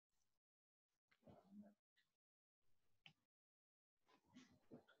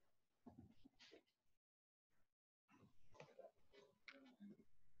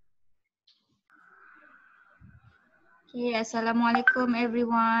Okay, Assalamualaikum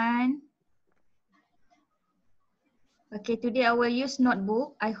everyone. Okay, today I will use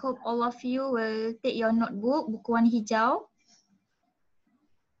notebook. I hope all of you will take your notebook, buku warna hijau.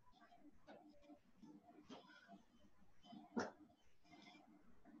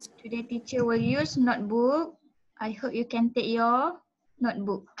 Today teacher will use notebook. I hope you can take your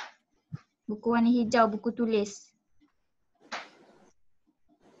notebook. Buku warna hijau, buku tulis.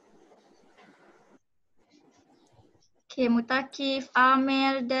 Okay, Mutakif,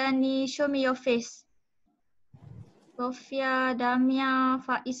 Amir, Dani, show me your face. Sofia, Damia,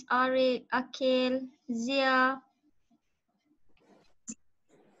 Faiz Arik, Akil, Zia.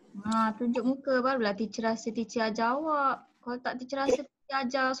 Tunjuk muka barulah teacher rasa teacher ajar awak. Kalau tak teacher rasa teacher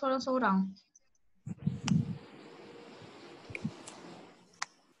ajar seorang-seorang.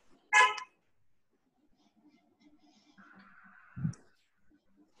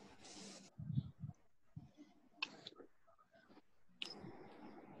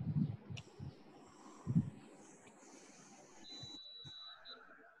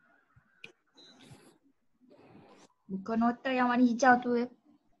 Buka nota yang warna hijau tu.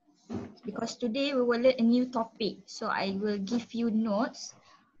 Because today we will learn a new topic. So I will give you notes.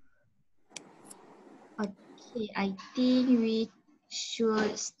 Okay, I think we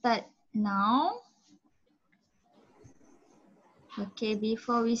should start now. Okay,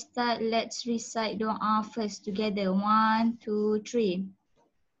 before we start, let's recite doa first together. 1, 2, 3.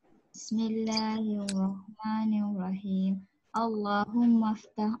 Bismillahirrahmanirrahim. Allahumma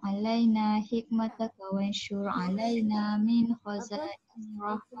aftah alaina hikmataka wa anshur alaina min khazain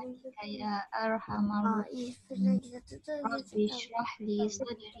rahmatika ya arhamar rahimin. Rabbi shrah li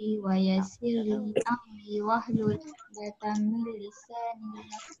sadri wa yassir li amri wahlul 'uqdatam min lisani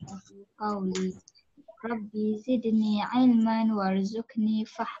yafqahu qawli. Rabbi zidni ilman warzuqni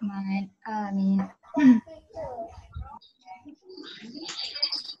fahman. Amin.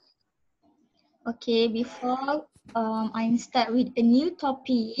 Okay, before I start with a new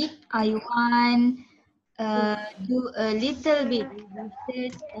topic, I want do a little bit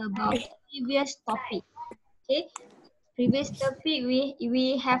research about previous topic. Okay, previous topic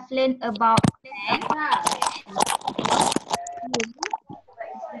we have learned about plan.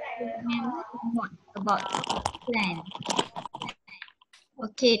 Remember or not about plan?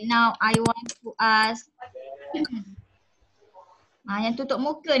 Okay, now I want to ask. Yang tutup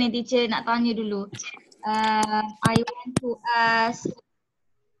muka ni teacher nak tanya dulu. I want to ask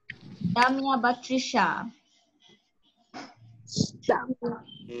Damia Batrisha.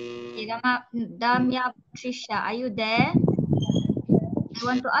 Okay, Damia Batrisha, are you there? I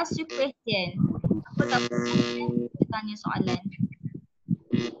want to ask you question. Apa tak boleh tanya soalan.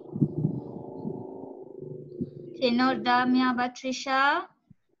 Okay, no Damia Batrisha.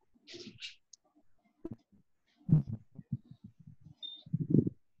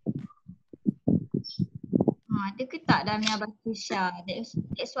 Ada ke tak Damia Batrisha?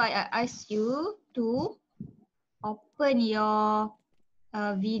 That's why I ask you to open your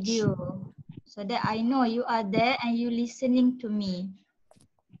video so that I know you are there and you listening to me.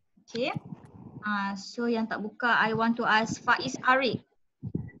 Okay. So yang tak buka, I want to ask Faiz Arik.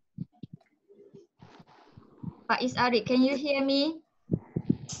 Faiz Arik, can you hear me?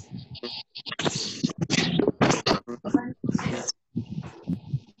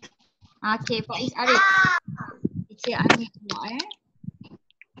 Okay, Faiz Arik. Teacher Arik pula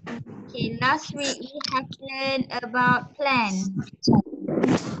Okay, last week we have learned about plan.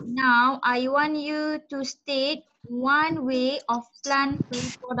 Now, I want you to state one way of plant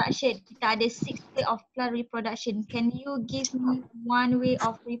reproduction. Kita ada 6 way of plant reproduction. Can you give me one way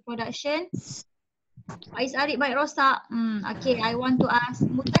of reproduction? Faiz Arik baik rosak. Okay, I want to ask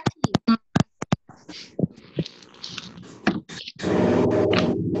Mutaki.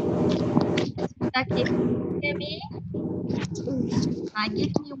 Mutaki, hear me?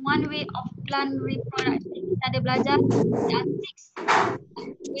 Give me one way of plant reproduction. Kita ada belajar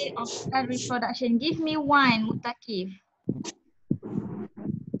 6 way of plant reproduction. Give me one, Mutakif.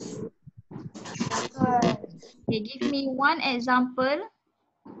 Okay, give me one example.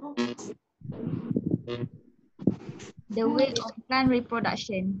 The way of plant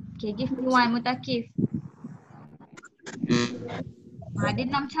reproduction. Okay, give me one, Mutakif. Ada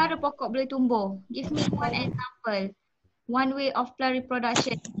 6 cara pokok boleh tumbuh. Give me one example. One way of plant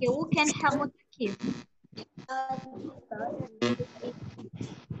reproduction. Okay, who can help Mutakif?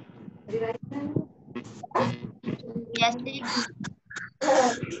 Yes, thank you.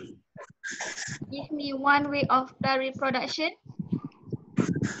 Give me one way of plant reproduction.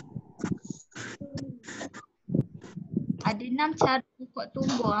 Ada 6 cara pokok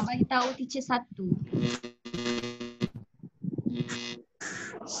tumbuh. Bagi tahu teacher 1.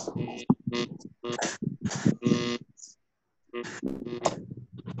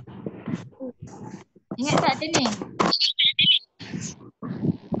 Ingat tak ada ni?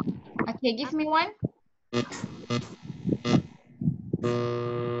 Okay, give me one.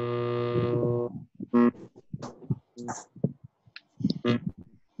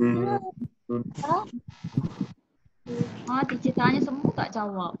 Teacher tanya semua tak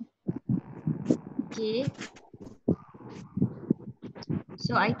jawab. Okay.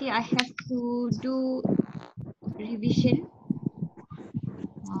 So I think I have to do revision.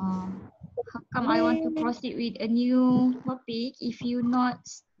 How come I want to proceed with a new topic if you not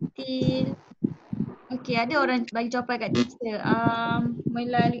still. Okay, ada orang bagi jawapan kat teacher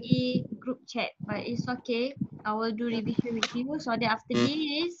melalui group chat, but it's okay. I will do revision with you so that after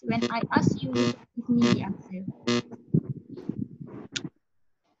this, when I ask you, you can give me the answer.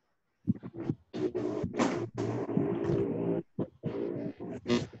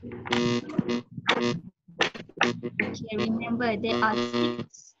 Okay, remember there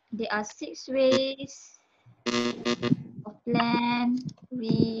are six ways of plant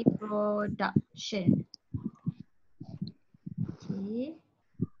reproduction. Okay.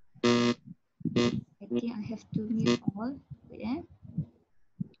 I think I have to mute all. Wait,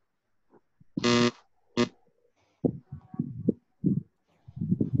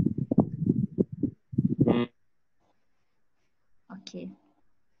 Okay.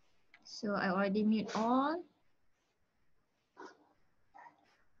 So I already mute all.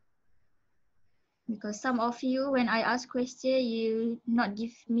 Because some of you, when I ask question, you not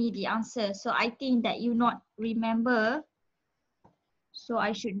give me the answer. So I think that you not remember. So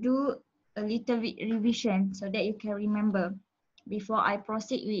I should do a little bit revision so that you can remember before I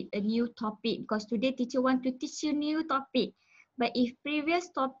proceed with a new topic. Because today teacher want to teach you new topic. But if previous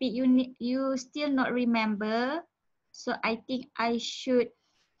topic you still not remember, so I think I should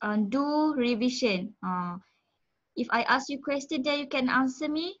do revision. If I ask you question, then you can answer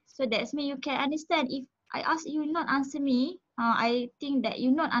me. So that's mean you can understand. If I ask you not answer me, I think that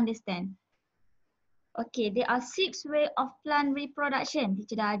you not understand. Okay, there are 6 way of plant reproduction.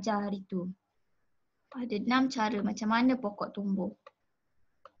 Teacher dah ajar hari tu. Ada 6 cara macam mana pokok tumbuh.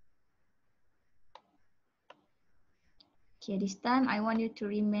 Okay, this time I want you to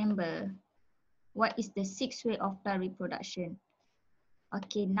remember what is the 6 way of plant reproduction.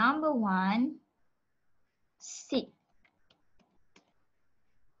 Okay, number 1, seed.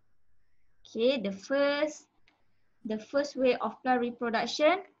 Okay, the first way of plant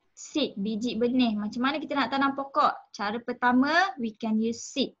reproduction, seed, biji benih. Macam mana kita nak tanam pokok? Cara pertama, we can use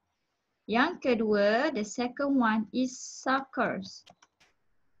seed. Yang kedua, the second one is suckers.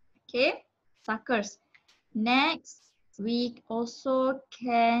 Okay, suckers. Next, we also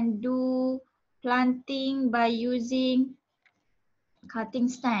can do planting by using cutting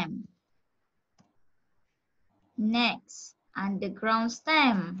stem. Next, underground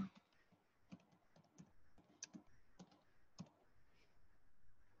stem.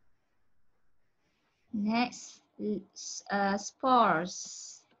 Next,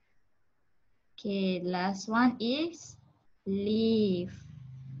 spores. Okay, last one is leaf.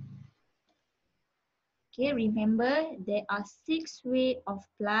 Okay, remember there are 6 ways of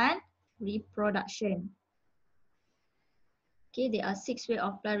plant reproduction. Okay, there are 6 ways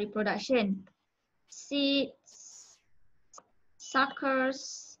of plant reproduction. Seeds,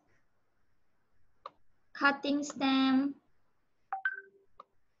 suckers, cutting stem,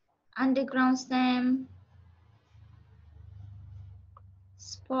 underground stem,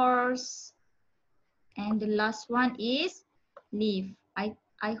 spores, and the last one is leaf.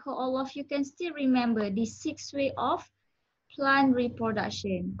 I hope all of you can still remember these 6 ways of plant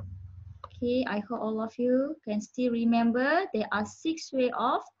reproduction. Okay, I hope all of you can still remember there are 6 ways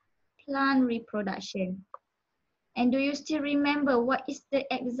of plant reproduction. And do you still remember what is the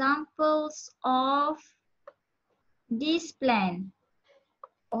examples of this plant?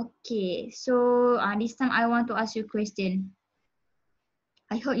 Okay, so this time I want to ask you a question.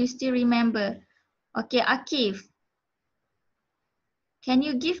 I hope you still remember. Okay, Akif, can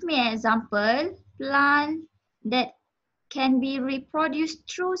you give me an example plant that can be reproduced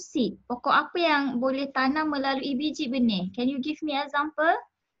through seed? Pokok apa yang boleh tanam melalui biji benih? Can you give me an example?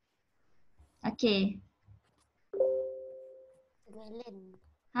 Okay. Watermelon.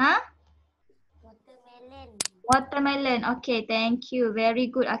 Huh? Watermelon. Watermelon. Okay, thank you.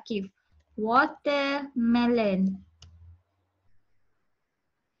 Very good, Akif. Watermelon.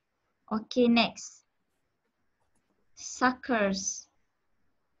 Okay, next. Suckers.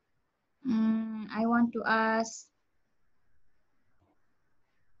 I want to ask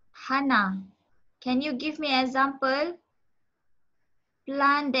Hannah. Can you give me an example?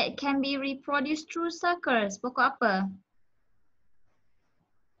 plant that can be reproduced through suckers. Pokok apa?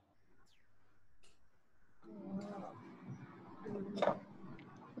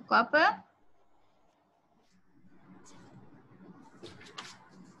 Pokok apa?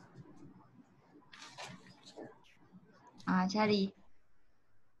 Cari.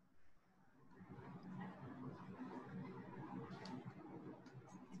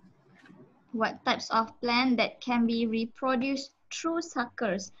 What types of plant that can be reproduced through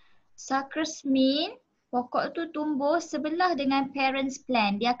suckers? Suckers mean pokok tu tumbuh sebelah dengan parents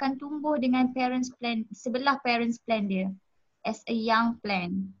plant. Dia akan tumbuh dengan parents plant, sebelah parents plant dia as a young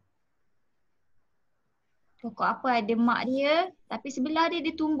plant. Pokok apa ada mak dia tapi sebelah dia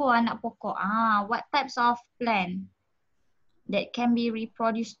dia tumbuh anak pokok. What types of plant that can be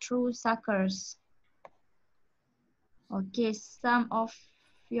reproduced through suckers? Okay, some of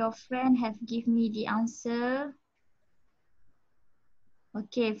your friend have give me the answer.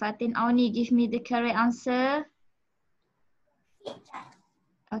 Okay, Fatin Auni give me the correct answer.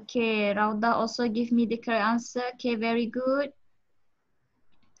 Okay, Rauda also give me the correct answer. Okay, very good.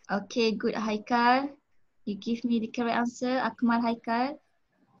 Okay, good Haikal. You give me the correct answer. Akmal Haikal.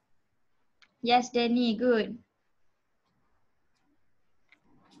 Yes, Danny, good.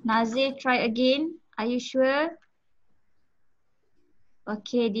 Nazir, try again. Are you sure?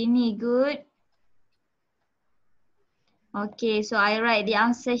 Okay, Dini, good. Okay, so I write the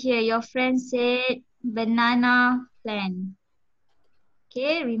answer here. Your friend said banana plant.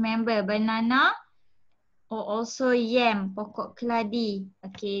 Okay, remember banana or also yam, pokok keladi.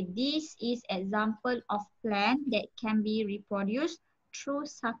 Okay, this is example of plant that can be reproduced through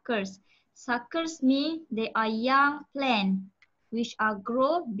suckers. Suckers mean they are young plant which are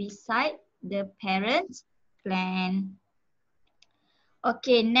grow beside the parent plant.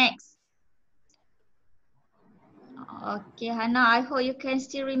 Okay, next. Okay, Hana, I hope you can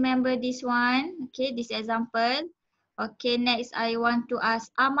still remember this one. Okay, this example. Okay, next I want to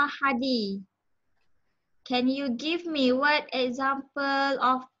ask Amahadi. Can you give me what example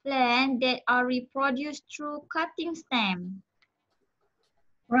of plant that are reproduced through cutting stem?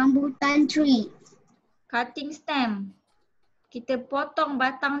 Rambutan tree. Cutting stem. Kita potong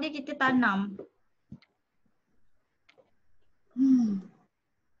batang dia, kita tanam.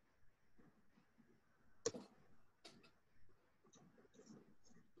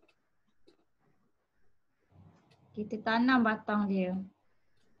 Kita tanam batang dia.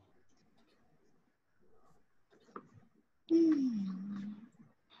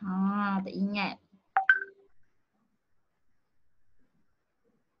 Tak ingat.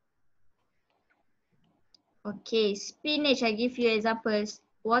 Okay, spinach, I give you examples.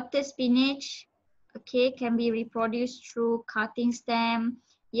 Water spinach, okay, can be reproduced through cutting stem.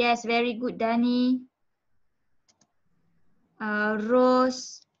 Yes, very good, Dani.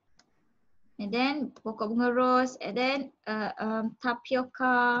 Rose, and then pokok bunga rose, and then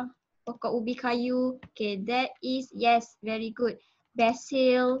tapioca, pokok ubi kayu. Okay, that is, yes, very good.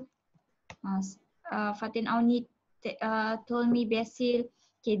 Basil, Fatin Auni told me basil.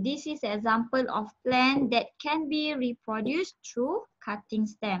 Okay, this is an example of plant that can be reproduced through cutting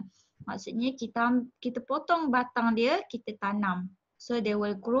stem. Maksudnya kita potong batang dia, kita tanam. So they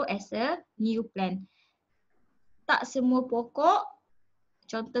will grow as a new plant. Tak semua pokok,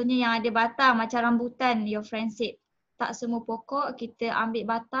 contohnya yang ada batang macam rambutan, your friend said. Tak semua pokok kita ambil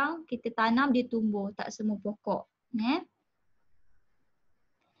batang, kita tanam, dia tumbuh. Tak semua pokok.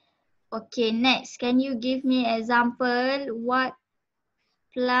 Okay, next. Can you give me example what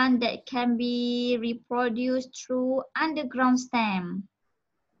plant that can be reproduced through underground stem?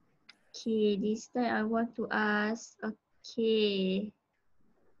 Okay, this time I want to ask. Okay.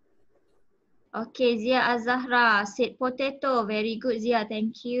 Okay, Zia Azahra said potato. Very good, Zia.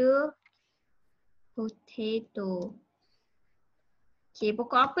 Thank you. Potato. Okay,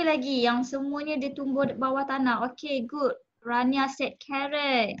 pokok apa lagi yang semuanya dia tumbuh di bawah tanah? Okay, good. Rania said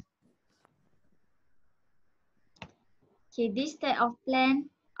carrot. Okay, this type of plant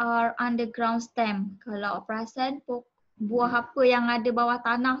are underground stem. Kalau perasan buah apa yang ada bawah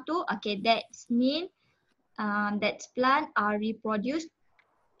tanah tu, okay, that mean that plant are reproduced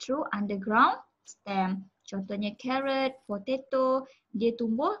through underground stem. Contohnya carrot, potato, dia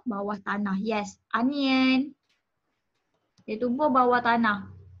tumbuh bawah tanah. Yes, onion, dia tumbuh bawah tanah.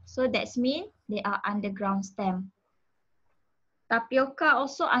 So that mean they are underground stem. Tapioca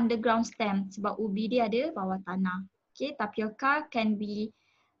also underground stem sebab ubi dia ada bawah tanah. Okay, tapioca can be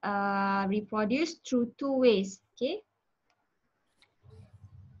reproduced through two ways. Okay.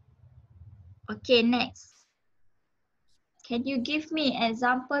 Okay, next. Can you give me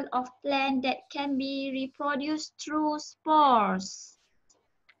example of plant that can be reproduced through spores?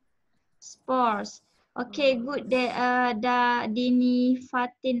 spores. Okay, good. Dini,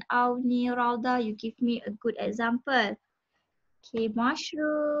 Fatin, Auni, Rauda, you give me a good example. Okay,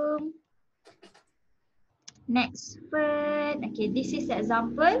 mushroom. Next one. Okay, this is the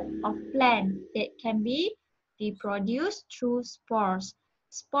example of plant that can be reproduced through spores.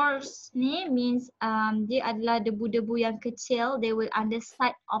 Spores ni means dia adalah debu-debu yang kecil. They will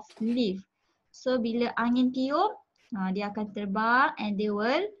underside of leaf. So bila angin tiup, dia akan terbang and they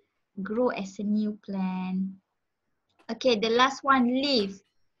will grow as a new plant. Okay, the last one, leaf.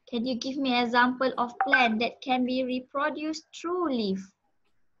 Can you give me an example of plant that can be reproduced through leaf?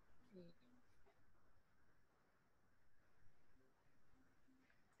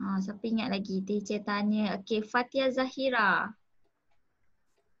 Siapa ingat lagi? Teacher tanya. Okay, Fatia Zahira.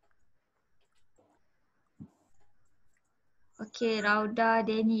 Okay, Rauda,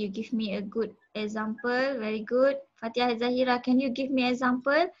 Danny, you give me a good example. Very good. Fatia Zahira, can you give me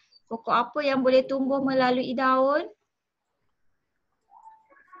example? Pokok apa yang boleh tumbuh melalui daun?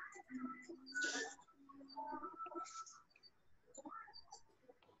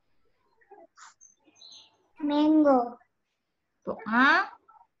 Mango.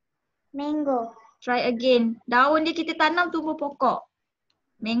 Mango. Try again. Daun dia kita tanam tumbuh pokok.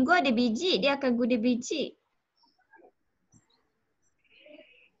 Mango ada biji, dia akan guna biji.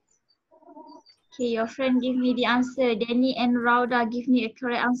 Okay, your friend give me the answer. Danny and Rauda give me a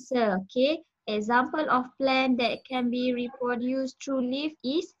correct answer. Okay, example of plant that can be reproduced through leaf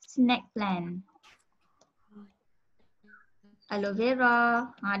is snake plant. Aloe vera.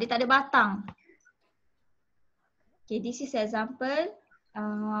 Dia tak ada batang. Okay, this is example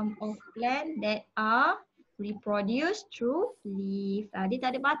of plant that are reproduced through leaf. Dia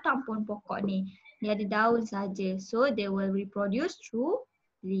tak ada batang pun pokok ni. Dia ada daun saja. So they will reproduce through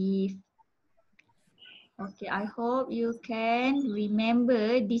leaf. Okay, I hope you can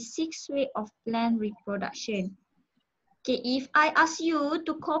remember the 6 way of plant reproduction. Okay, if I ask you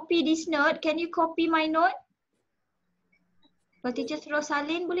to copy this note, can you copy my note? Kalau teacher suruh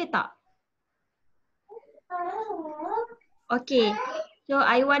salin, boleh tak? Okay, so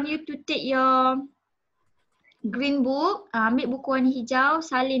I want you to take your green book, ambil buku warna hijau,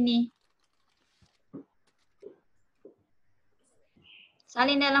 salin ni.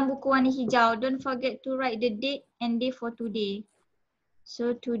 Salin dalam buku warna hijau. Don't forget to write the date and day for today.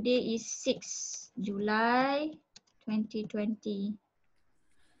 So today is 6 July 2020.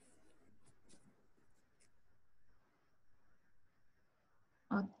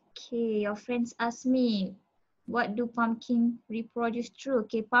 Okay, your friends ask me, what do pumpkin reproduce through?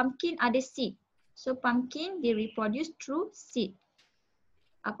 Okay, pumpkin ada seed. So pumpkin they reproduce through seed.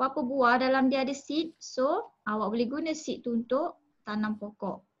 Apa-apa buah dalam dia ada seed, so awak boleh guna seed tu untuk tanam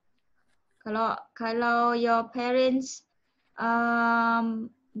pokok. Kalau your parents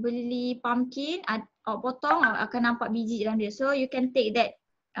beli pumpkin, awak potong, awak akan nampak biji dalam dia. So you can take that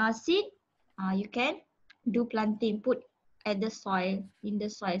seed, you can do planting, put at the soil, in the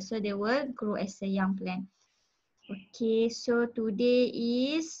soil, so they will grow as a young plant. Okay, so today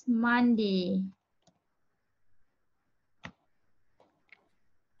is Monday.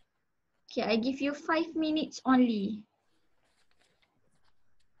 Okay, I give you 5 minutes only.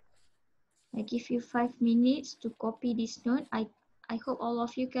 I give you 5 minutes to copy this note. I hope all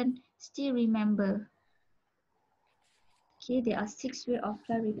of you can still remember. Okay, there are 6 ways of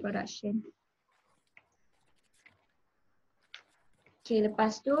plant reproduction. Okay,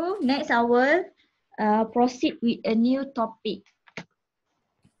 lepas tu, next I will proceed with a new topic.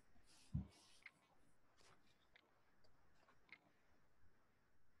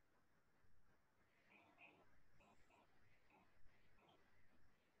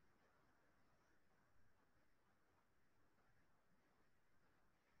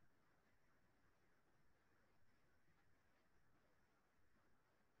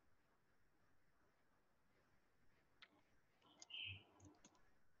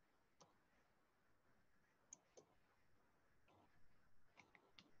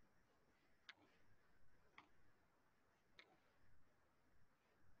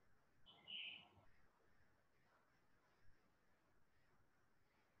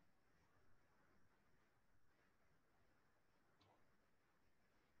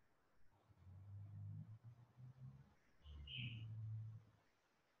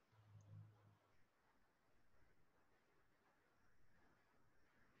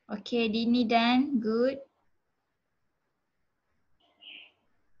 Okay, Dini done. Good.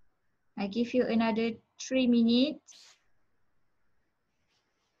 I give you another 3 minutes.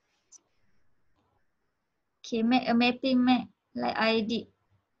 Okay, make a mapping map like I did.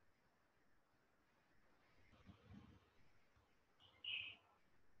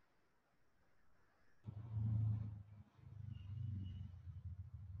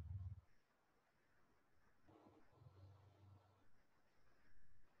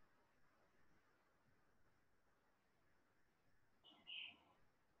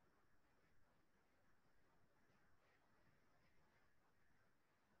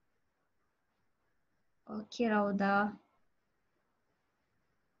 Okay, Rauda.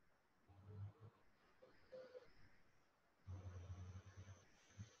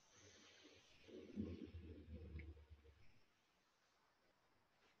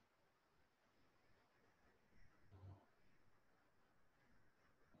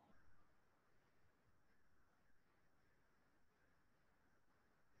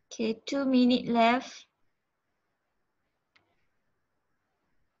 Okay, 2 minutes left.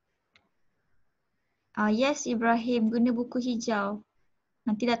 Yes, Ibrahim, guna buku hijau.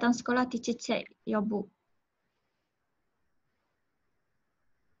 Nanti datang sekolah, teacher check your book.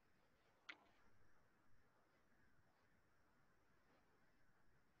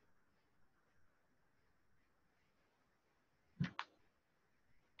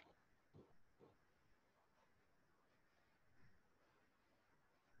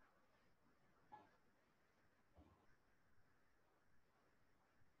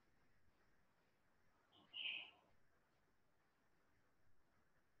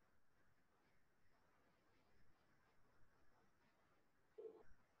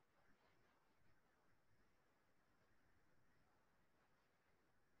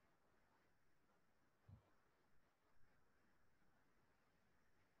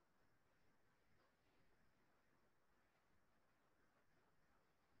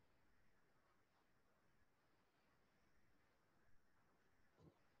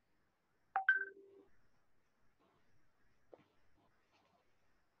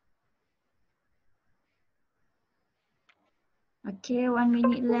 Okay, 1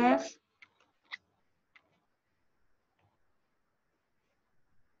 minute left.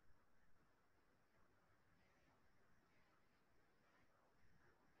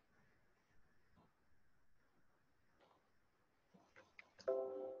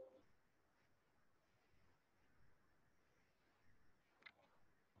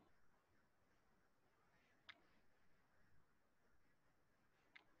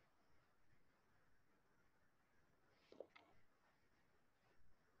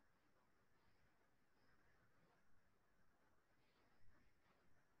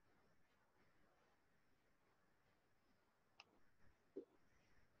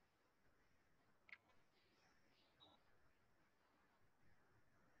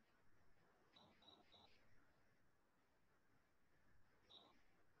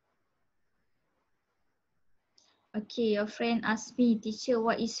 Okay, your friend asked me, teacher,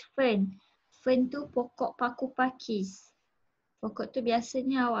 what is fern? Fern tu pokok paku pakis. Pokok tu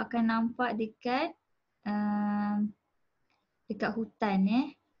biasanya awak akan nampak dekat dekat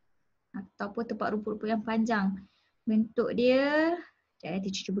hutan ataupun tempat rumput-rumput yang panjang. Bentuk dia, sekejap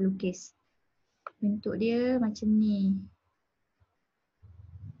teacher cuba lukis. Bentuk dia macam ni.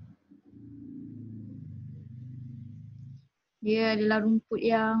 Dia adalah rumput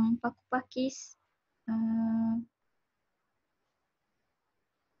yang paku pakis.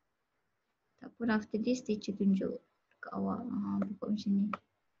 Tak pun after this teacher tunjuk kat awak. Pokok macam ni.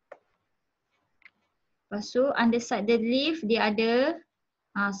 Lepas tu underside the leaf dia ada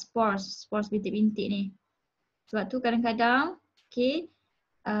spores. Spores bintik-bintik ni. Sebab tu kadang-kadang okay,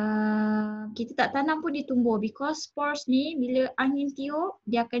 kita tak tanam pun dia tumbuh because spores ni bila angin tiup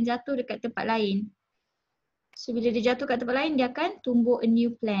dia akan jatuh dekat tempat lain. So bila dia jatuh kat tempat lain dia akan tumbuh a new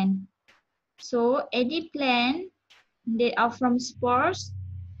plant. So any plant that are from spores,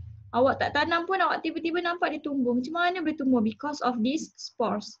 awak tak tanam pun awak tiba-tiba nampak dia tumbuh. Macam mana boleh tumbuh? Because of these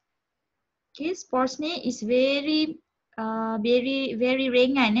spores. Okay, spores ni is very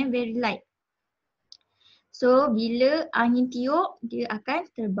ringan, very light. So bila angin tiup dia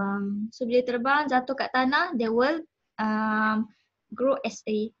akan terbang. So bila terbang jatuh kat tanah, they will grow as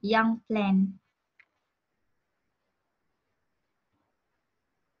a young plant.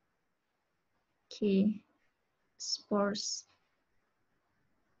 Okay, spores.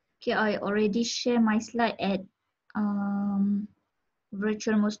 Okay, I already share my slide at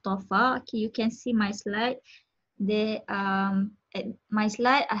Virtual Mustafa. Okay, you can see my slide. At my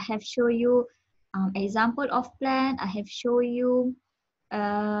slide, I have shown you example of plant. I have shown you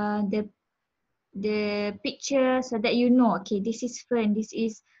the picture so that you know. Okay, this is fern. This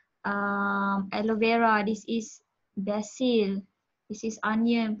is aloe vera. This is basil. This is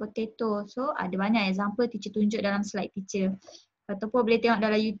onion, potato. So ada banyak example teacher tunjuk dalam slide teacher. Ataupun boleh tengok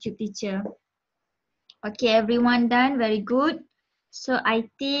dalam YouTube teacher. Okay, everyone done. Very good. So I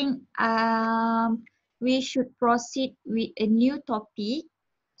think we should proceed with a new topic.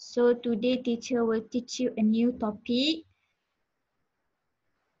 So today teacher will teach you a new topic.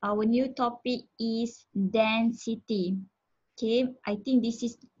 Our new topic is density. Okay, I think this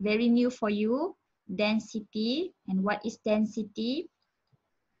is very new for you. Density. And what is density?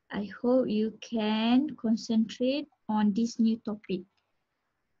 I hope you can concentrate on this new topic.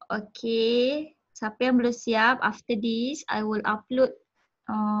 Okay, siapa yang belum siap, after this, I will upload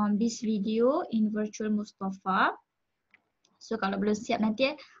this video in Virtual Mustafa. So kalau belum siap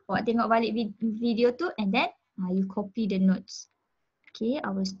nanti, awak tengok balik video tu and then you copy the notes. Okay,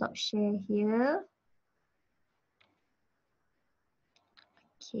 I will stop share here.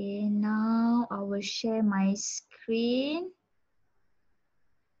 Okay, now I will share my screen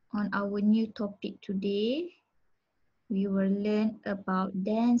on our new topic today. We will learn about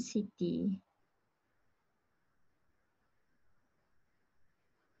density.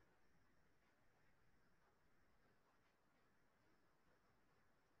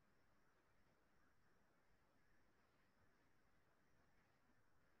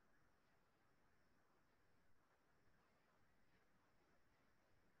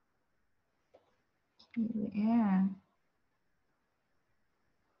 Yeah.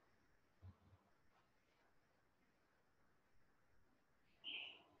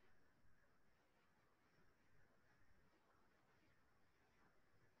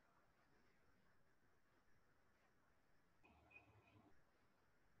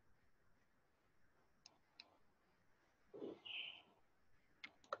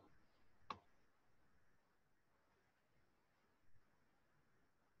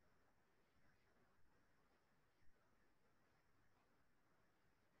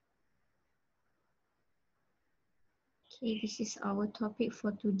 Okay, this is our topic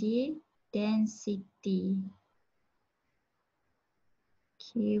for today, density.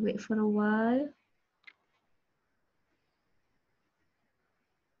 Okay, wait for a while.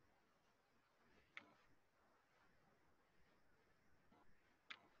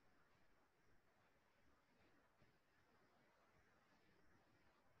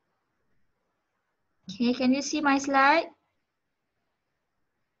 Okay, can you see my slide?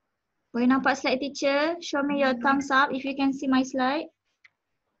 Boleh nampak slide teacher? Show me your thumbs up if you can see my slide.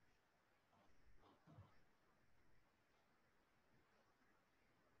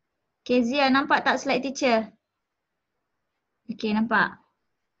 Okay, Zia, nampak tak slide teacher? Okay, nampak.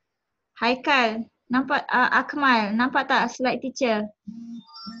 Haikal, nampak Akmal, nampak tak slide teacher?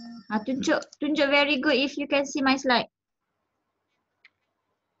 Tunjuk very good if you can see my slide.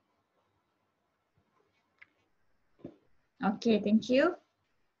 Okay, thank you.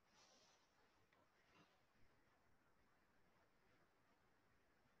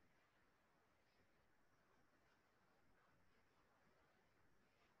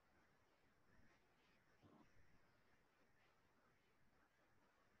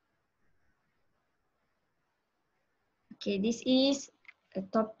 Okay, this is a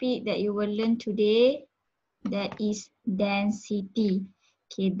topic that you will learn today. That is density.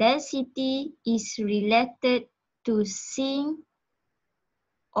 Okay, density is related to sink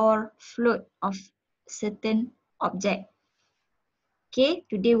or float of certain object. Okay,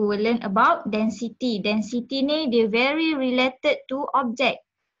 today we will learn about density. Density ni dia very related to object.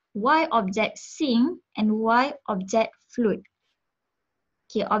 Why object sink and why object float?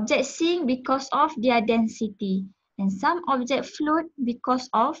 Okay, object sink because of their density and some object float because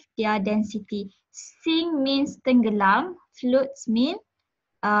of their density. Sink means tenggelam, floats mean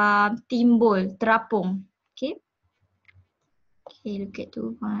timbul, terapung. Okay. Okay, look at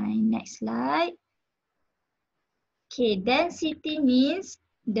to my next slide. Okay, density means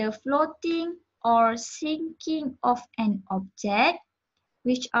the floating or sinking of an object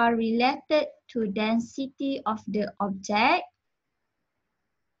which are related to density of the object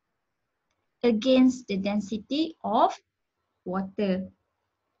against the density of water.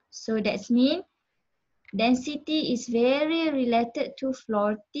 So that means density is very related to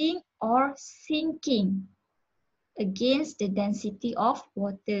floating or sinking against the density of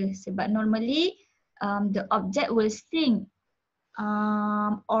water. Sebab normally the object will sink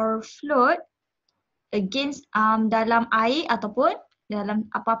or float against dalam air ataupun dalam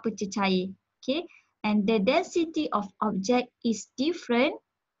apa-apa cecair. Okay, and the density of object is different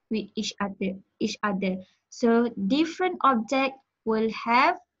with each other. So different object will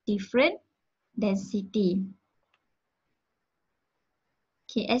have different density.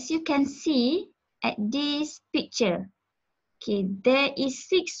 Okay, as you can see at this picture, okay, there is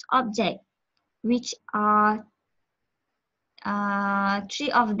 6 objects which are 3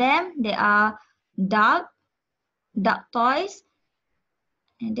 of them. They are duck toys,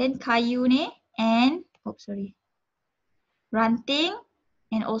 and then kayu ni, and ranting,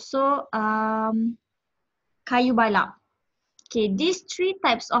 and also kayu balak. Okay, these 3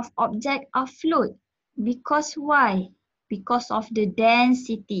 types of object are float. Because why? Because of the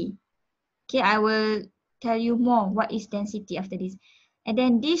density. Okay, I will tell you more what is density after this. And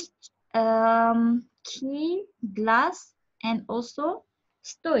then this key, glass, and also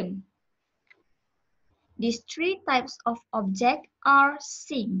stone. These three types of object are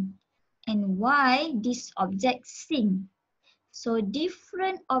seen. And why these objects seen? So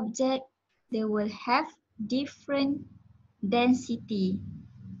different object, they will have different density.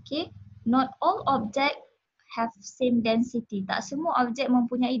 Okay, not all object have same density. Tak semua objek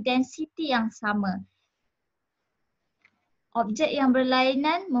mempunyai density yang sama. Objek yang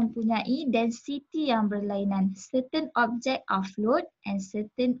berlainan mempunyai density yang berlainan. Certain object are float and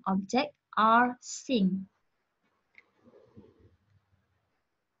certain object are sink.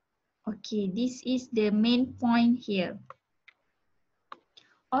 Okay, this is the main point here.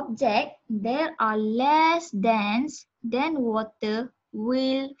 Object that are less dense than water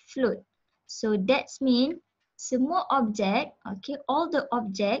will float. So that's mean semua object, okay, all the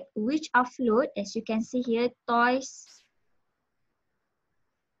object which are float, as you can see here, toys,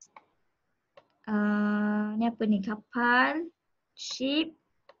 ni apa ni, kapal, ship,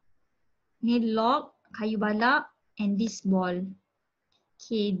 ni log, kayu balak, and this ball.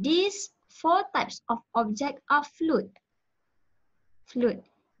 Okay, these four types of object are float. Float.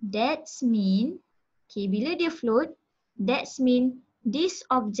 That's mean, okay, bila dia float, that's mean these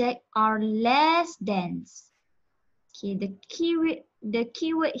object are less dense. Okay, the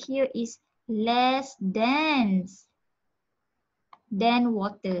keyword here is less dense than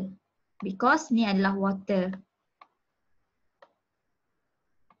water. Because ni adalah water.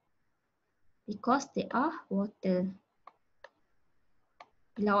 Because they are water.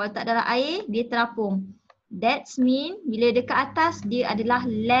 Bila awak letak dalam air, dia terapung. That's mean bila dekat atas, dia adalah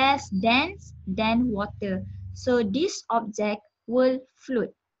less dense than water. So this object will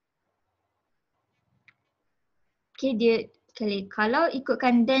float. Okay, kalau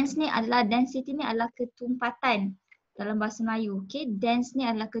ikutkan dense ni adalah, density ni adalah ketumpatan dalam bahasa Melayu. Okay, dense ni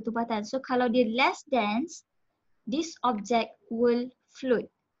adalah ketumpatan. So kalau dia less dense, this object will float.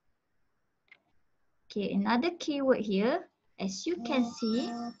 Okay, another keyword here, as you can see,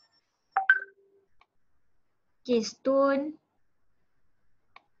 okay, stone,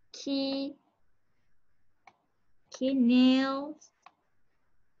 key, nails,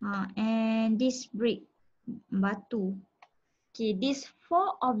 and this brick, batu. Okay, these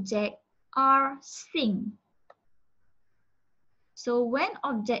four objects are sink. So when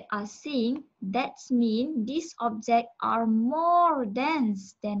objects are sink, that means these objects are more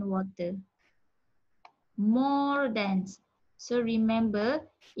dense than water. More dense. So remember,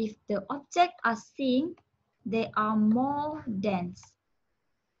 if the objects are sink, they are more dense.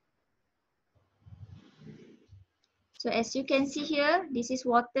 So as you can see here, this is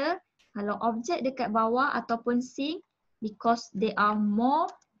water. Kalau objek dekat bawah ataupun sink, because they are more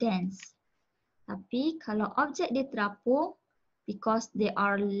dense. Tapi kalau objek dia terapung, because they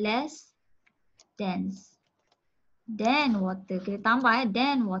are less dense than water. Kita tambah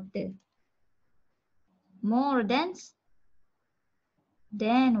than water. More dense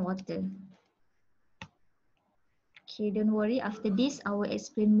than water. Okay, don't worry. After this, I will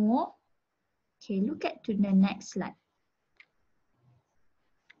explain more. Okay, look at to the next slide.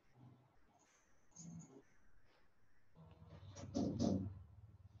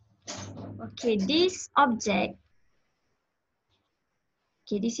 Okay, this object.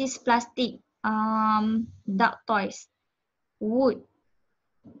 Okay, this is plastic. Duck toys. Wood.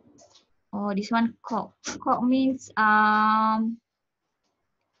 Oh, this one cork. Cork means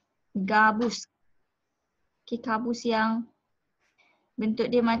gabus. Okay, gabus yang bentuk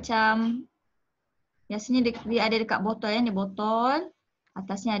dia macam, biasanya dia ada dekat botol ya, ni botol.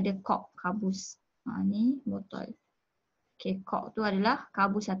 Atasnya ada cork, gabus. Ni botol. Okay, cork tu adalah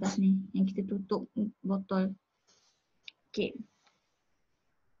gabus atas ni yang kita tutup botol. Okay.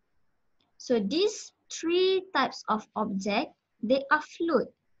 So these three types of object, they are float.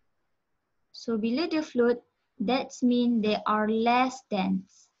 So bila dia float, that means they are less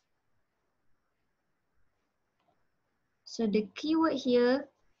dense. So the keyword here,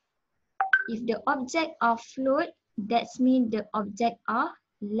 if the object are float, that means the object are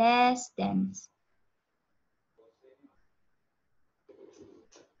less dense.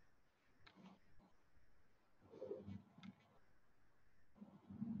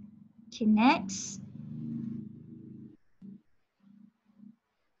 Okay, next.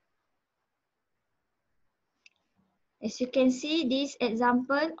 As you can see, this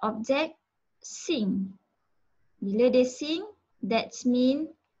example object sink. Bila dia sink, that means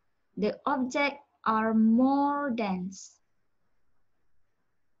the object are more dense.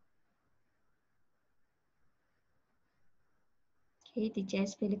 Okay, teacher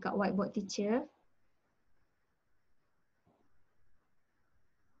explain dekat whiteboard teacher.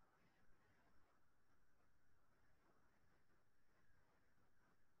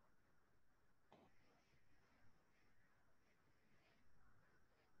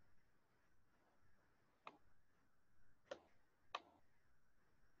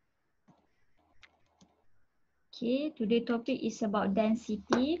 Okay, today topic is about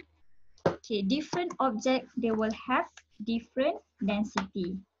density. Okay, different object, they will have different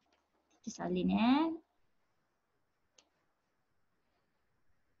density. Kita salin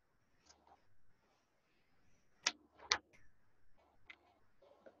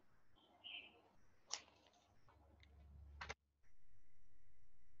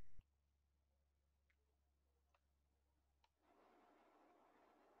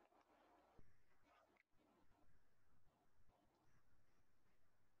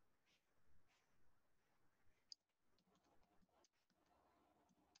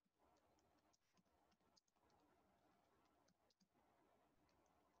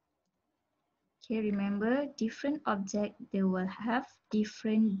Okay, remember different object, they will have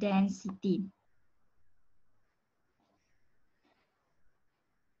different density.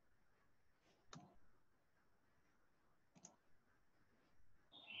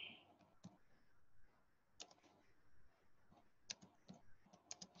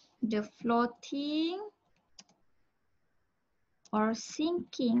 The floating or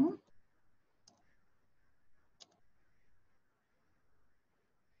sinking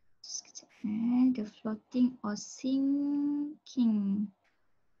the floating or sinking.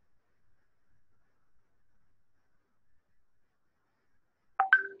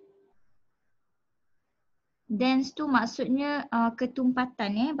 Dense tu maksudnya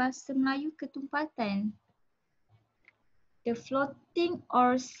ketumpatan bahasa Melayu ketumpatan. The floating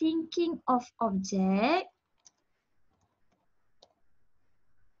or sinking of object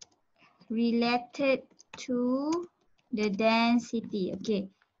related to the density. Okay,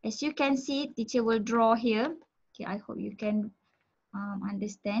 as you can see, teacher will draw here. Okay, I hope you can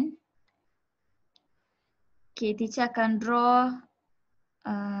understand. Okay, teacher akan draw.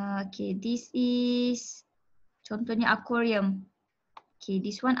 Okay, this is contohnya aquarium. Okay,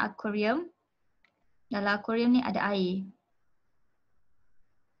 this one aquarium. Dalam aquarium ni ada air.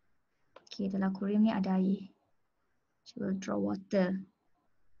 Okay, dalam aquarium ni ada air. So we'll draw water.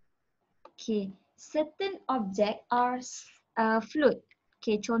 Okay, certain object are float.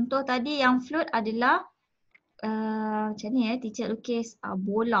 Okay, contoh tadi yang float adalah macam ni teacher lukis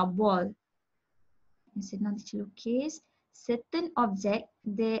bola, ball. Yang senang teacher lukis. Certain object,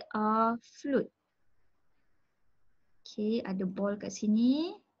 they are float. Okay, ada ball kat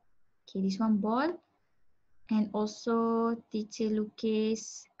sini. Okay, this one ball. And also teacher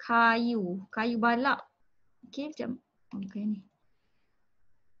lukis kayu balak. Okay, macam okay ni.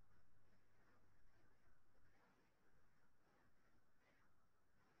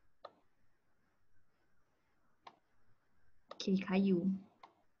 Okay, kayu.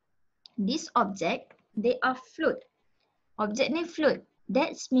 This object, they are float. Objek ni float.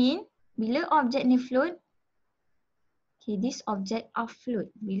 That's mean bila objek ni float, okay, this object are float.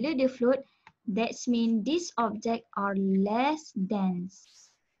 Bila dia float, that's mean this object are less dense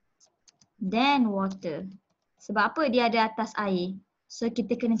than water. Sebab apa dia ada atas air? So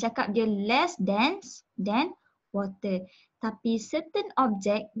kita kena cakap dia less dense than water. Tapi certain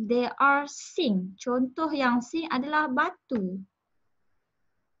object, they are sink. Contoh yang sink adalah batu.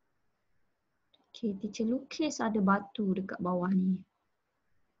 Okay, teacher lukis ada batu dekat bawah ni.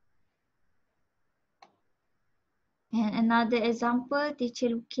 And another example,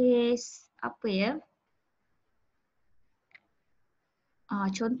 teacher lukis apa ya?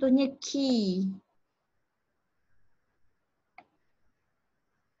 Contohnya key.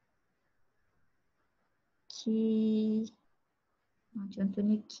 Key.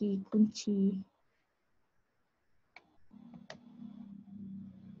 Contohnya key, kunci.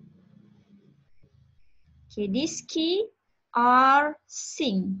 Okay, this key are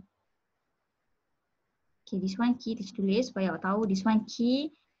sink. Okay, this one key teacher tulis supaya awak tahu. This one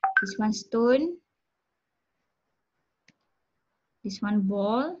key, this one stone, this one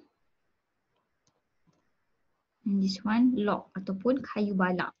ball, and this one lock ataupun kayu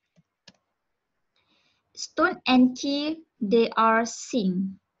balak. Stone and key, they are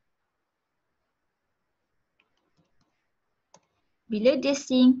sink. Bila dia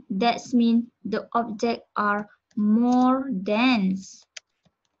sink, that's mean the object are more dense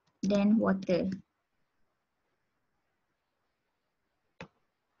than water.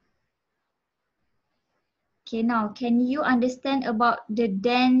 Okay, now can you understand about the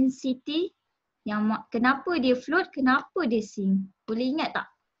density? Yang kenapa dia float, kenapa dia sink? Boleh ingat tak?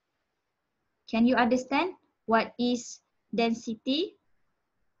 Can you understand what is density?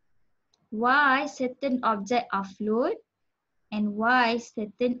 Why certain object are float and why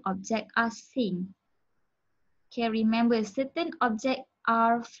certain object are sink? Okay, remember certain object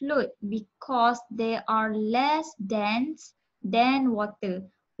are float because they are less dense than water.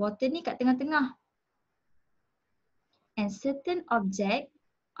 Water ni kat tengah-tengah. and certain objects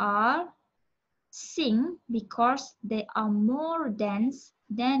are sink because they are more dense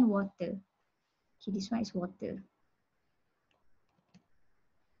than water. Okay, this one is water.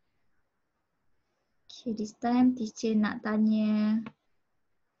 Okay, this time teacher nak tanya.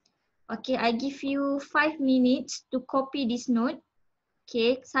 Okay, I give you 5 minutes to copy this note.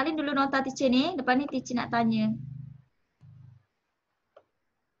 Okay, salin dulu nota teacher ni. Lepas ni teacher nak tanya.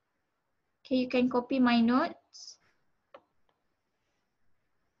 Okay, you can copy my notes.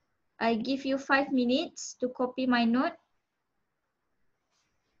 I give you 5 minutes to copy my note.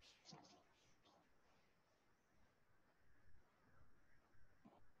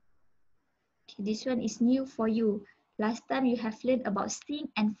 Okay, this one is new for you. Last time you have learned about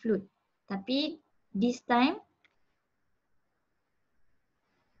sing and flute. Tapi this time,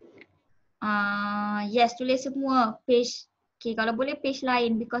 yes, tulis semua page. Okay, kalau boleh page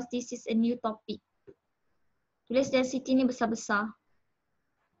lain because this is a new topic. Tulis density ni besar-besar.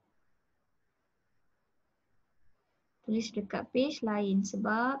 Tulis dekat page lain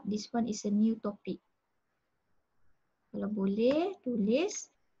sebab this one is a new topic. Kalau boleh,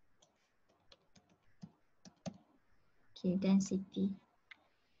 tulis. Okay, density.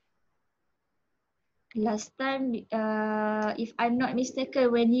 Last time, if I'm not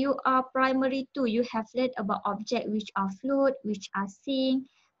mistaken, when you are primary 2, you have learned about objects which are flute, which are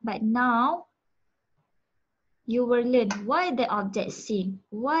sing. But now, you will learn why the object sing,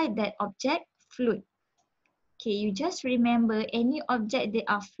 why that object flute. Okay, you just remember any object they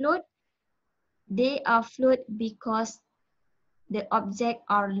are flute because the object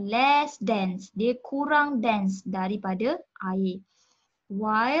are less dense. Dia kurang dense daripada air.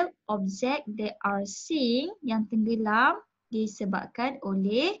 While object they are sing yang tenggelam disebabkan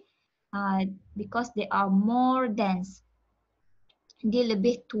oleh because they are more dense. Dia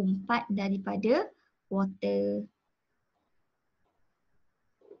lebih tumpat daripada water.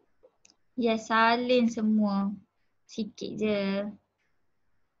 Yes, salin semua. Sikit je.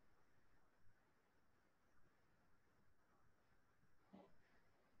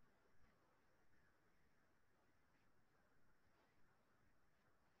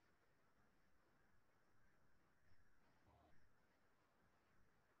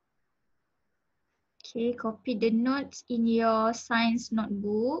 Okay, copy the notes in your science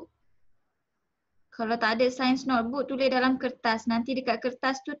notebook. Kalau tak ada science notebook, tulis dalam kertas. Nanti dekat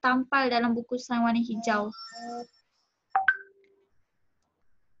kertas tu tampal dalam buku sains warna hijau.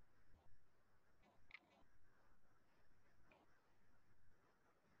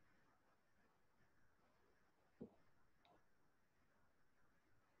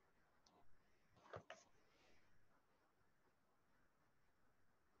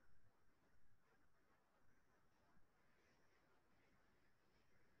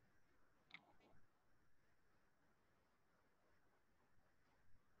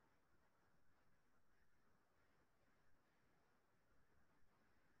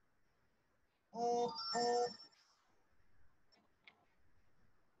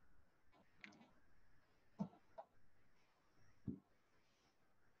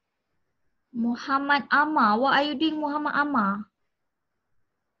 Muhammad Amar, what are you doing Muhammad Amar?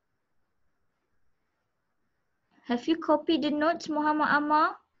 Have you copied the notes Muhammad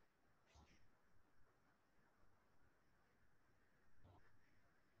Amar?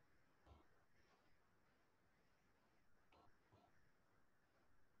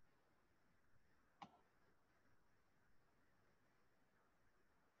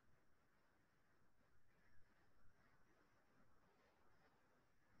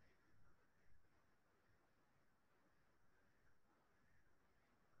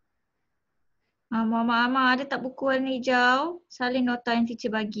 Muhammad Amar, ada tak buku warna hijau? Salin nota yang teacher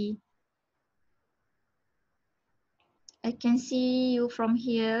bagi. I can see you from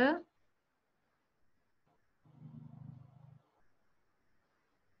here.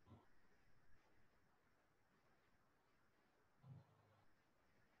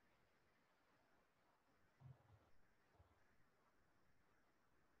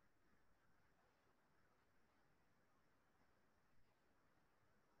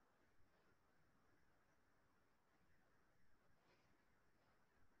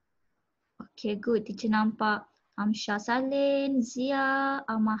 Okay, good. Teacher nampak Amsyah Salin, Zia,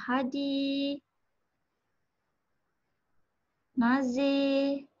 Ahmad Hadi,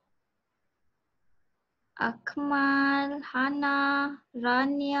 Nazir, Akmal, Hana,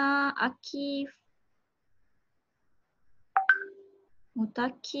 Rania, Akif,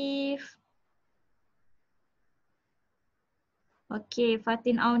 Mutakif. Okay,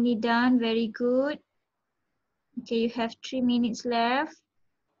 Fatin Auni done. Very good. Okay, you have 3 minutes left.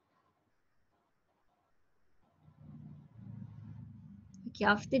 Okay,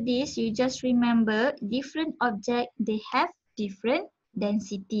 after this, you just remember different object, they have different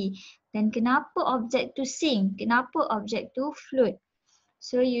density. Dan kenapa object tu sink? Kenapa object tu float?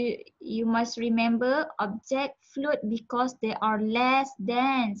 So you must remember object float because they are less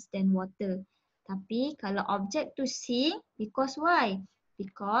dense than water. Tapi kalau object tu sink, because why?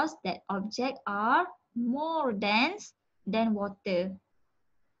 Because that object are more dense than water.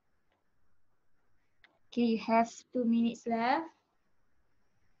 Okay, you have 2 minutes left.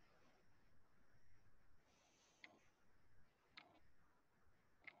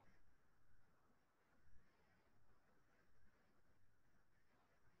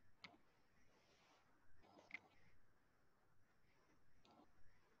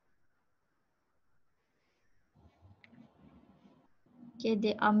 Okay,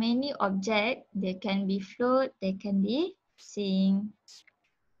 there are many objects. They can be float, they can be sink.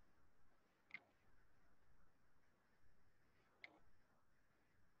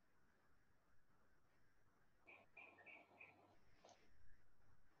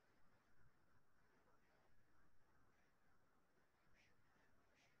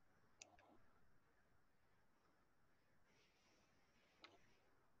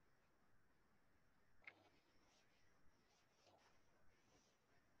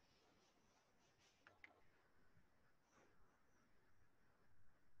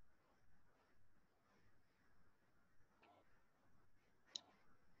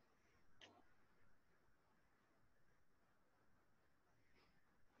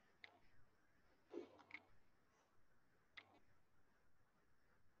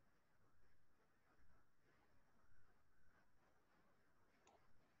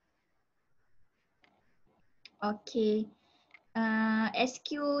 Okay.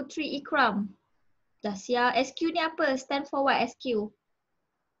 SQ3 Ikram. Dah siap. SQ ni apa? Stand for what SQ?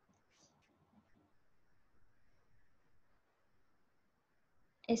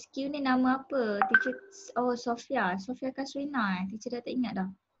 SQ ni nama apa? Teacher, oh Sofia. Sofia Kasrina. Teacher dah tak ingat dah.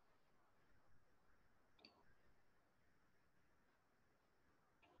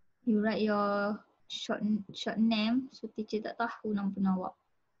 You write your short name. So teacher tak tahu nama pun awak.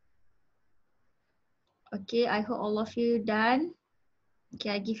 Okay, I hope all of you done.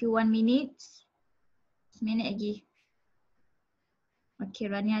 Okay, I give you 1 minute. Minute lagi. Okay,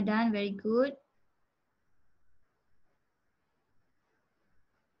 Rania done. Very good.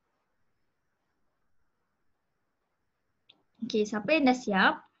 Okay, siapa yang dah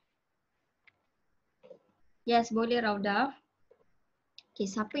siap? Yes, boleh Rauda. Okay,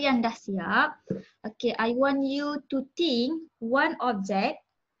 siapa yang dah siap? Okay, I want you to think one object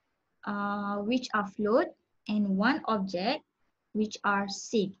which are float and one object which are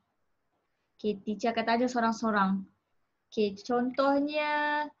sink. Okay, teacher akan tanya seorang-seorang. Okay,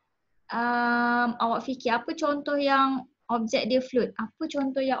 contohnya awak fikir apa contoh yang objek dia float? Apa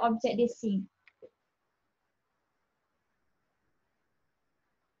contoh yang objek dia sink?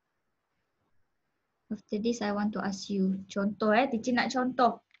 After this, I want to ask you. Contoh teacher nak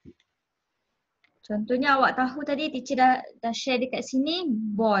contoh. Contohnya awak tahu tadi teacher dah share dekat sini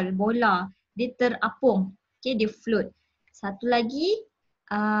bola. Dia terapung. Okay, dia float. Satu lagi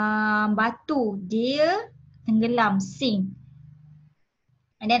batu. Dia tenggelam, sink.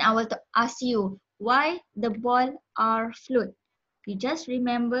 And then I will ask you, why the ball are float? You just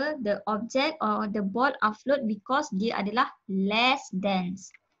remember the object or the ball are float because dia adalah less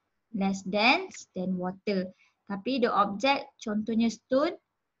dense. Less dense than water. Tapi the object contohnya stone,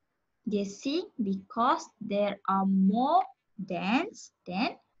 dia sink because there are more dense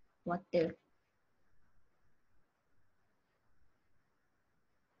than water.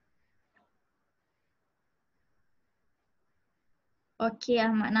 Okay,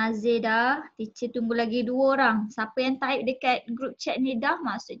 Ahmad Nazir dah. Teacher tunggu lagi 2 orang. Siapa yang type dekat group chat ni dah,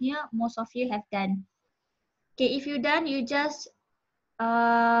 maksudnya most of you have done. Okay, if you done, you just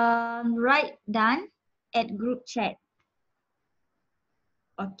write done at group chat.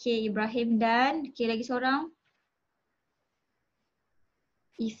 Okay, Ibrahim done. Okay, lagi seorang.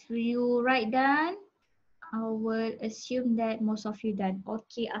 If you write done, I will assume that most of you done.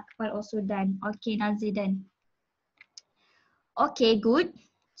 Okay, Akbar also done. Okay, Nazir done. Okay, good.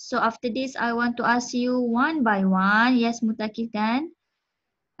 So after this, I want to ask you one by one. Yes, Mutakif done.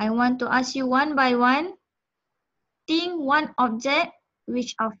 I want to ask you one by one. Think one object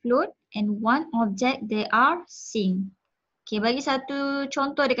which are float and one object they are sink. Okay, bagi satu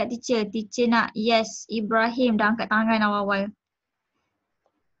contoh dekat teacher. Teacher nak, yes, Ibrahim dah angkat tangan awal-awal.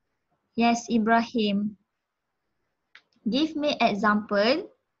 Yes, Ibrahim. Give me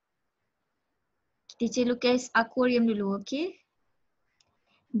example. Teacher lukis aquarium dulu, okay?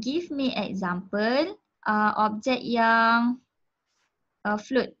 Give me example objek yang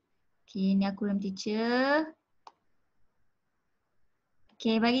Float. Okay, ni aku dalam teacher.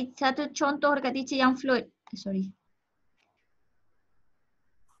 Okay, bagi satu contoh dekat teacher yang float. Sorry.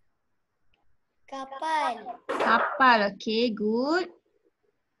 Kapal. Kapal. Okay, good.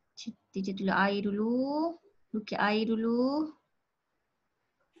 Teacher tulis air dulu. Lukis air dulu.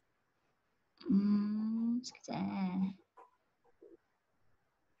 Sekejap.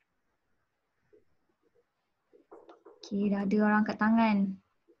 Okay, dah ada orang kat tangan.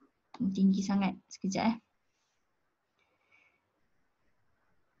 Tinggi sangat. Sekejap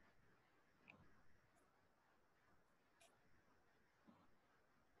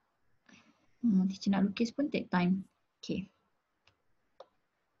teacher nak lukis pun take time. Okay.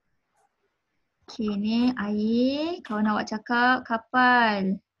 Okay, ni air. Kawan awak cakap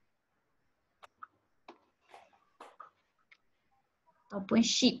kapal. Ataupun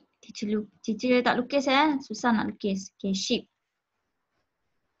ship. Teacher tak lukis susah nak lukis. Okay, ship.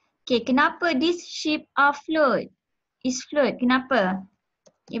 Okay, kenapa this ship are float? Is float. Kenapa?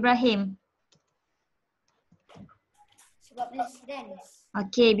 Ibrahim. Sebab less dense.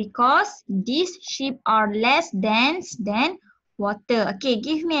 Okay, because these ship are less dense than water. Okay,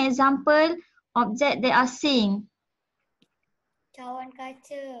 give me example object that are seeing. Cawan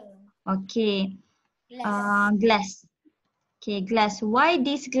kaca. Okay, Glass. glass. Okay, glass. Why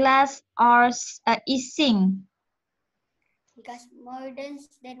this glass is sink? Because more dense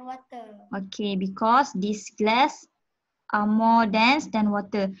than water. Okay, because this glass are more dense than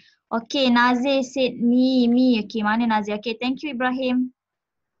water. Okay, Nazir said me. Okay, mana Nazir? Okay, thank you Ibrahim.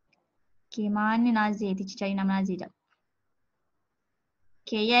 Okay, mana Nazir? Teacher cari nama Nazir jap.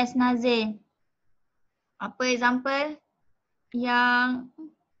 Okay, yes Nazir. Apa example yang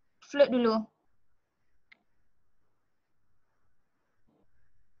float dulu?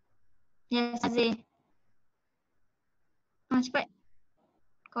 Yes Nazir. Cepat.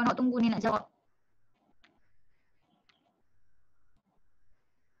 Kau nak tunggu ni nak jawab.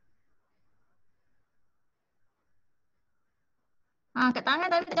 Kat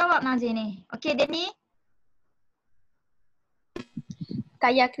tangan tapi tak jawab Nazir ni. Okay, Denny.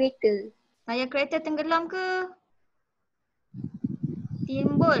 Tayar kereta. Tayar kereta tenggelam ke?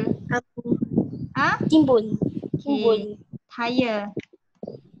 Timbul? Timbul. Okay. Tayar.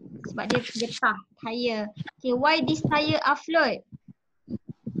 Sebab dia getah. Tayar. Okay, why this tayar are float?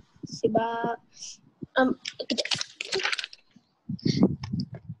 Sebab kejap.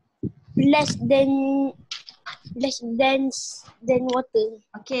 less dense than water.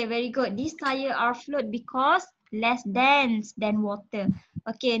 Okay, very good. These tire are float because less dense than water.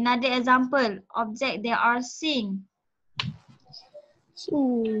 Okay, another example. Object they are sink.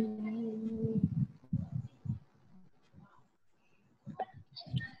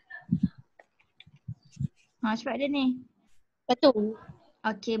 Cepat dia ni. Batu.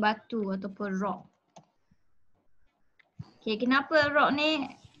 Okay, batu ataupun rock. Okay, kenapa rock ni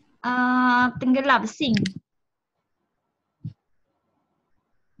tenggelam, sink?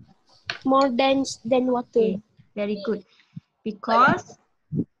 More dense than water. Okay, very good. Because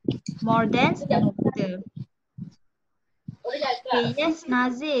more dense than water. Okay, yes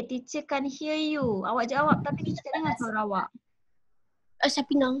Nazir, teacher can hear you. Awak jawab tapi teacher tak dengar suara awak.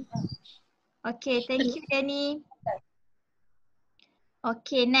 Sapinang. Okay, thank you Danny.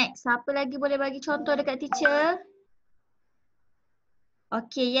 Okay, next. Siapa lagi boleh bagi contoh dekat teacher?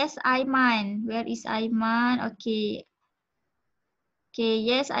 Okay, yes Aiman. Where is Aiman? Okay. Okay,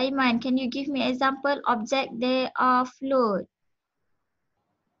 yes Aiman. Can you give me example object they are float?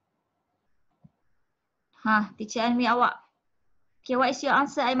 Teacher unmute awak. Okay, what is your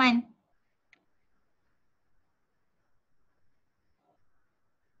answer Aiman?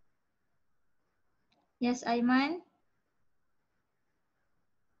 Yes Aiman.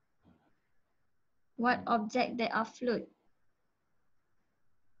 What object they are float?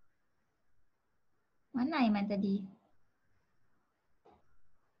 Mana Aiman tadi?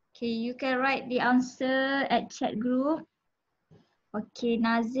 Okay, you can write the answer at chat group. Okay,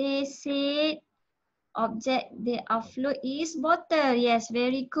 Nazir said object they are float is bottle. Yes,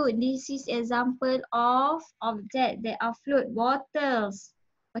 very good. This is example of object they are float, bottles.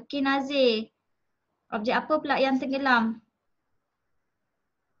 Okay, Nazir. Objek apa pula yang tenggelam?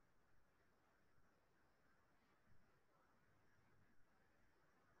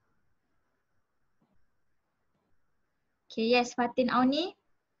 Okay, yes, Fatin Auni.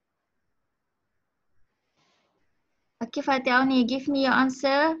 Okay, Fatin Auni, give me your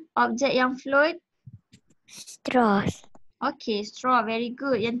answer. Objek yang float. Straw. Okay, straw, very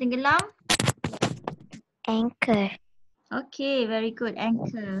good. Yang tenggelam? Anchor. Okay, very good.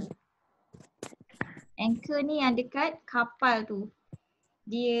 Anchor. Anchor ni yang dekat kapal tu.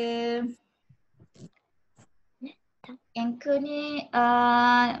 dia anchor ni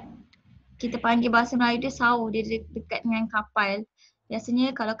kita panggil bahasa Melayu dia sauh, dia dekat dengan kapal.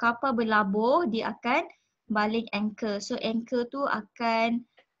 Biasanya kalau kapal berlabuh dia akan balik anchor. So anchor tu akan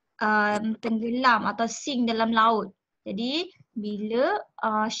tenggelam atau sink dalam laut. Jadi bila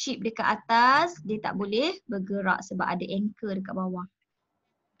ship dekat atas dia tak boleh bergerak sebab ada anchor dekat bawah.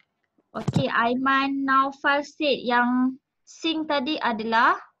 Okay, Aiman Naufal said yang sink tadi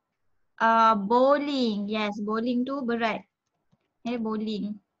adalah bowling. Yes, bowling tu berat.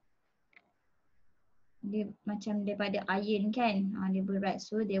 Bowling. Dia macam daripada iron kan. Dia berat.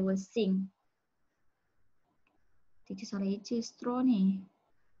 So they will sink. Teacher salah eja straw ni.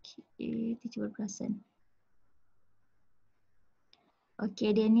 Okay, teacher berperasan.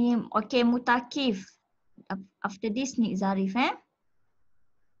 Okay, dia ni. Okay, mutakif. After this, Nik Zarif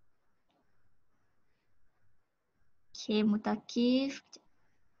Okay, mutakif.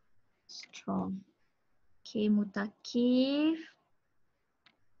 Straw. Okay, mutakif.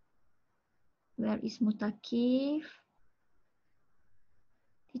 Where is mutakif?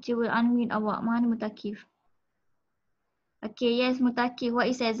 Teacher will unmute awak. Mana mutakif? Okay, yes, mutakif. What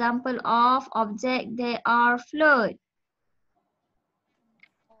is example of object that are float?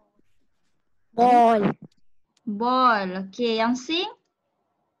 Ball. Ball. Okay, yang sink?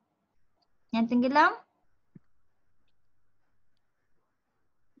 Yang tenggelam?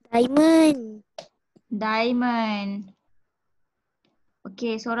 Diamond. Diamond.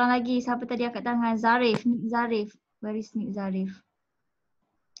 Okay, seorang lagi. Siapa tadi angkat tangan? Zarif. Nik Zarif. Where is Nik Zarif?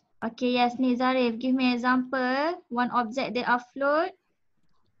 Okay, yes, Nik Zarif. Give me example. One object that are float.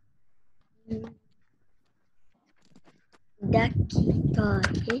 Ducky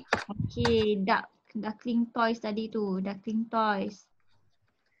toy. Okay, duckling toys tadi tu. Duckling toys.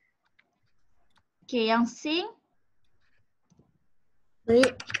 Okay, yang sink?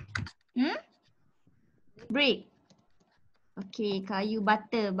 Brick. Brick. Okay, kayu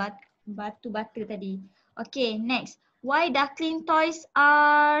butter. Batu butter tadi. Okay, next. Why duckling toys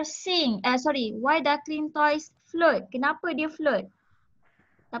are sink? Why duckling toys float? Kenapa dia float?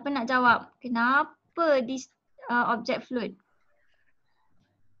 Siapa nak jawab? Kenapa this object float?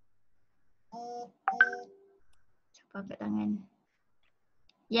 Siapa angkat tangan?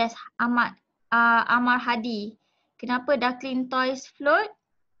 Yes, Amar Hadi. Kenapa duckling toys float?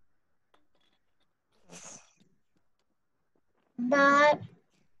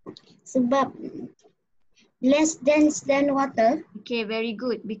 Sebab less dense than water. Okay, very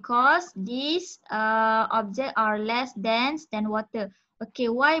good. Because these objects are less dense than water. Okay,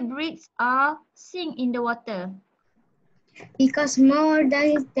 why bricks are sink in the water? Because more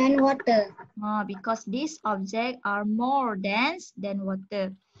dense than water. Because these objects are more dense than water.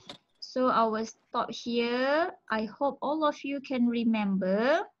 So I will stop here. I hope all of you can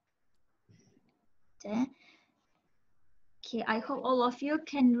remember. Okay, I hope all of you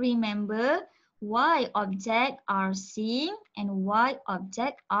can remember why objects are sink and why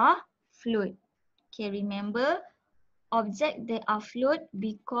objects are float. Okay, remember objects they are float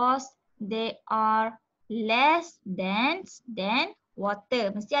because they are less dense than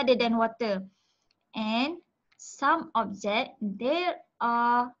water. Mesti ada than water. And some objects they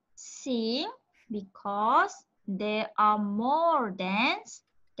are sink because they are more dense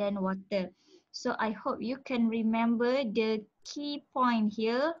than water. So I hope you can remember the key point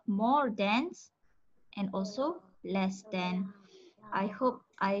here, more dense and also less than. I hope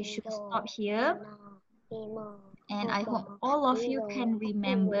I should stop here. And I hope all of you can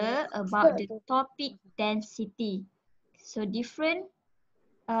remember about the topic density. So different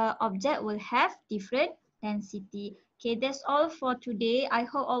object will have different density. Okay, that's all for today. I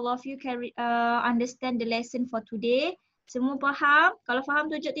hope all of you can understand the lesson for today. Semua faham? Kalau faham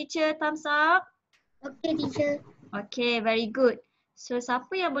tunjuk teacher, thumbs up. Okay, teacher. Okay, very good. So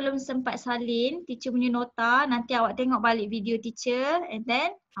siapa yang belum sempat salin teacher punya nota, nanti awak tengok balik video teacher and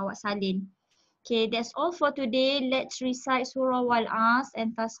then awak salin. Okay, that's all for today. Let's recite surah Wal-As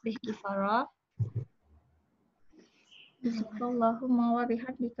and tasbih kifarah. Subhanallahumma wa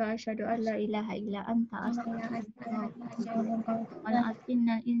bihamdika asyhadu an la ilaha illa anta astaghfiruka wa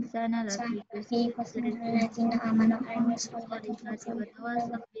atubu insana lafi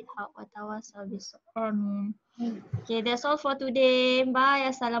Okay, that's all for today. Bye.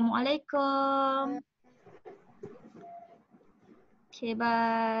 Assalamualaikum. Okay,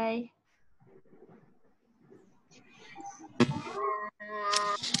 bye.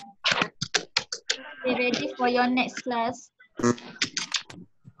 Be ready for your next class. Bye.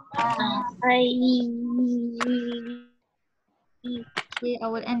 Okay, I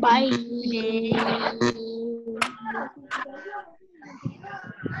will end Bye. the meeting today.